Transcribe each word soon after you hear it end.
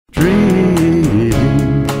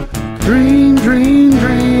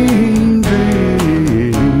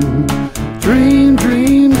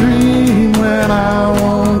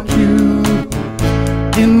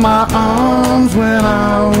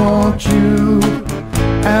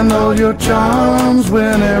and all your charms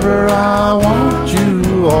whenever I want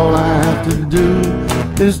you. All I have to do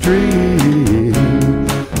is dream.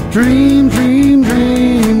 Dream, dream,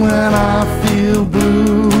 dream when I feel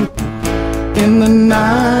blue. In the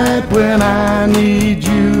night when I need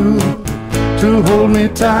you to hold me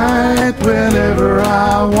tight whenever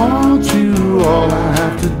I want you. All I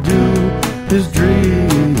have to do is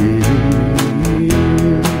dream.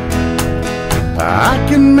 I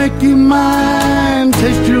can make you mine,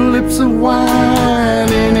 taste your lips of wine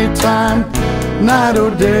anytime, night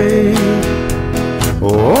or day.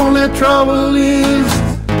 Only trouble is,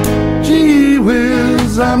 gee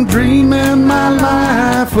whiz, I'm dreaming my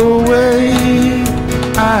life away.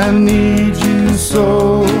 I need you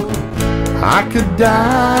so, I could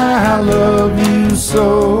die, I love you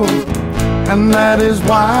so. And that is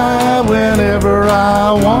why whenever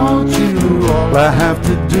I want you, all I have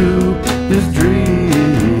to do is dream.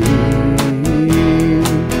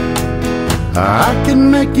 I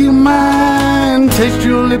can make you mine, taste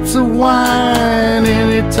your lips of wine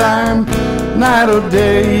anytime, night or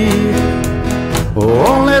day.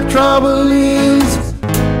 Only trouble is,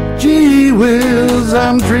 gee whiz,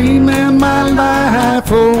 I'm dreaming my life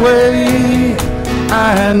away.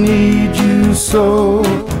 I need you so,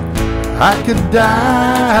 I could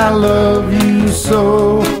die, I love you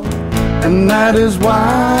so. And that is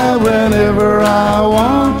why whenever I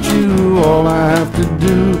want you, all I have to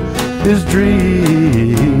do is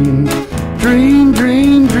dream.